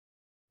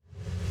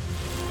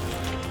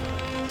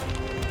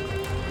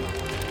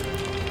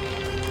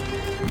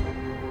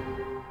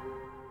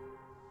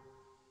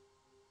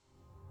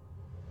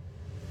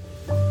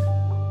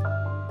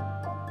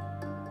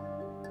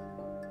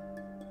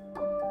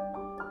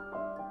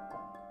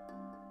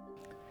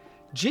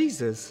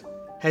Jesus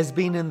has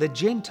been in the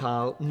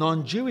Gentile,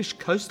 non-Jewish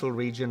coastal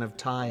region of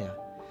Tyre,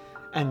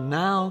 and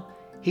now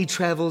he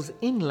travels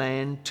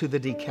inland to the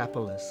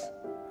Decapolis.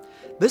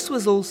 This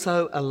was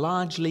also a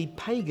largely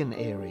pagan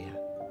area.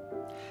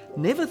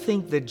 Never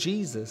think that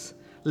Jesus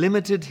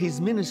limited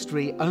his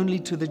ministry only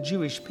to the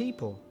Jewish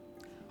people.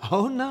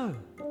 Oh no!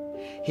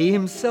 He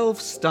himself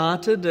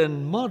started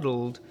and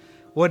modeled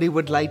what he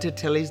would later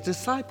tell his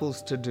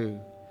disciples to do,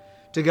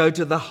 to go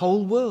to the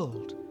whole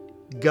world,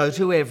 go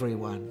to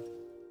everyone.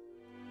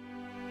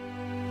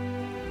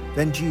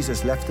 Then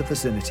Jesus left the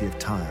vicinity of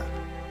Tyre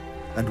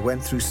and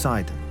went through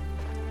Sidon,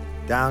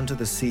 down to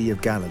the Sea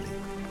of Galilee,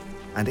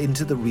 and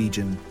into the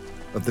region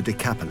of the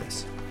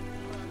Decapolis.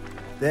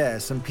 There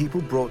some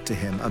people brought to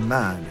him a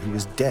man who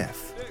was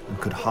deaf and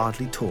could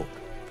hardly talk,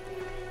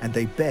 and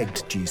they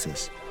begged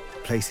Jesus to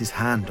place his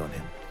hand on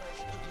him.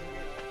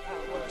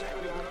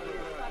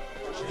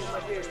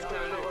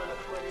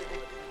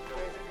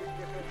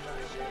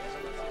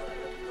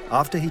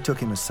 After he took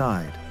him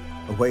aside,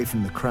 away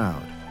from the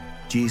crowd,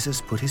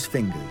 Jesus put his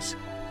fingers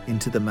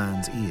into the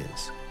man's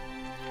ears.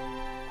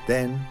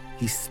 Then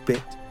he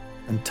spit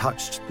and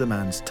touched the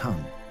man's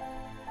tongue.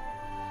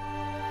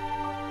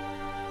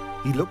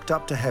 He looked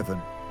up to heaven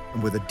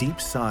and with a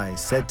deep sigh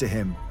said to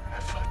him,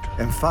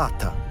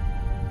 "Ephphatha,"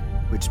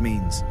 which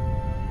means,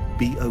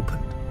 "Be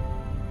opened."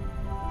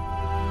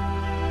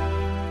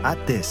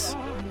 At this,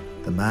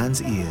 the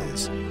man's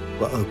ears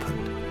were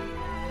opened.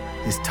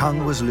 His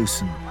tongue was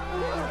loosened,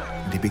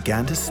 and he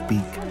began to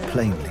speak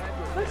plainly.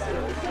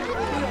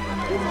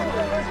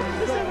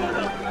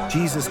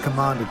 Jesus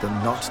commanded them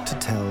not to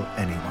tell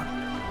anyone.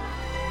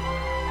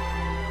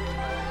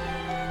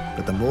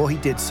 But the more he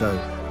did so,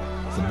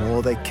 the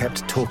more they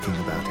kept talking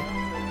about it.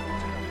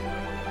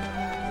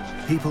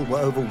 People were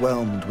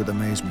overwhelmed with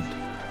amazement.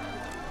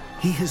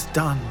 "He has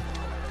done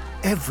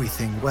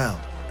everything well,"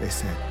 they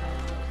said.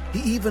 "He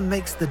even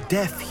makes the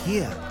deaf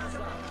hear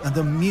and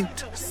the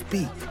mute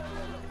speak."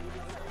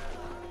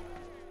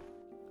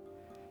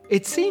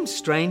 It seems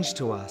strange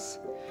to us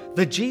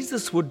that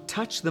Jesus would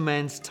touch the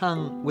man's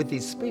tongue with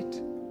his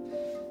spit.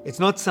 It's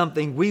not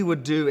something we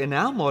would do in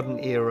our modern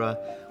era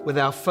with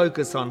our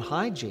focus on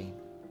hygiene.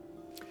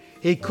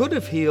 He could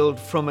have healed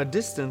from a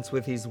distance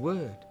with his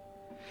word.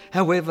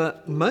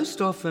 However,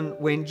 most often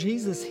when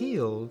Jesus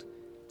healed,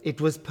 it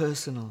was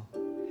personal.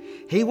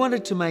 He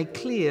wanted to make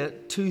clear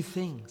two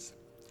things.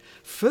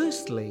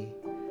 Firstly,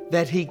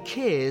 that he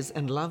cares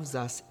and loves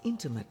us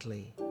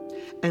intimately.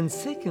 And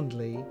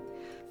secondly,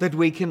 that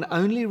we can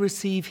only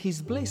receive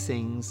his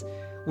blessings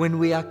when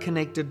we are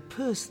connected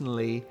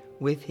personally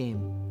with him.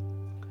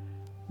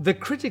 The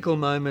critical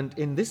moment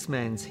in this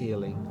man's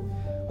healing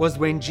was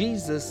when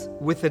Jesus,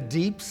 with a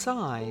deep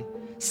sigh,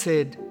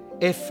 said,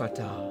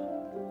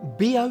 "Ephphatha,"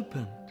 be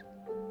opened.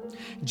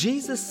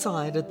 Jesus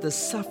sighed at the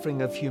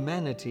suffering of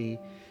humanity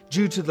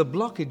due to the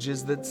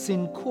blockages that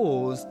sin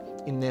caused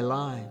in their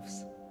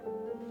lives.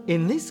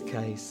 In this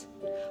case,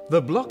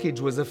 the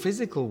blockage was a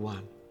physical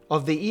one,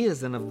 of the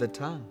ears and of the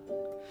tongue.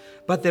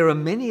 But there are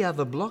many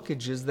other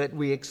blockages that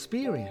we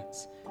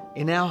experience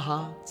in our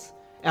hearts,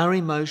 our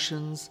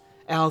emotions,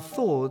 our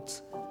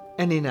thoughts,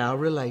 and in our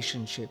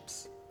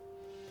relationships.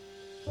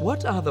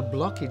 What are the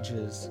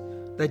blockages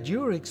that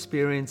you're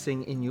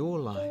experiencing in your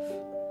life?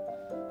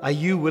 Are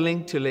you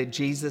willing to let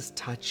Jesus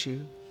touch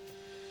you?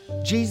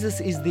 Jesus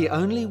is the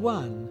only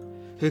one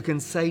who can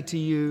say to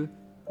you,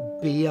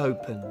 "Be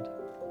opened."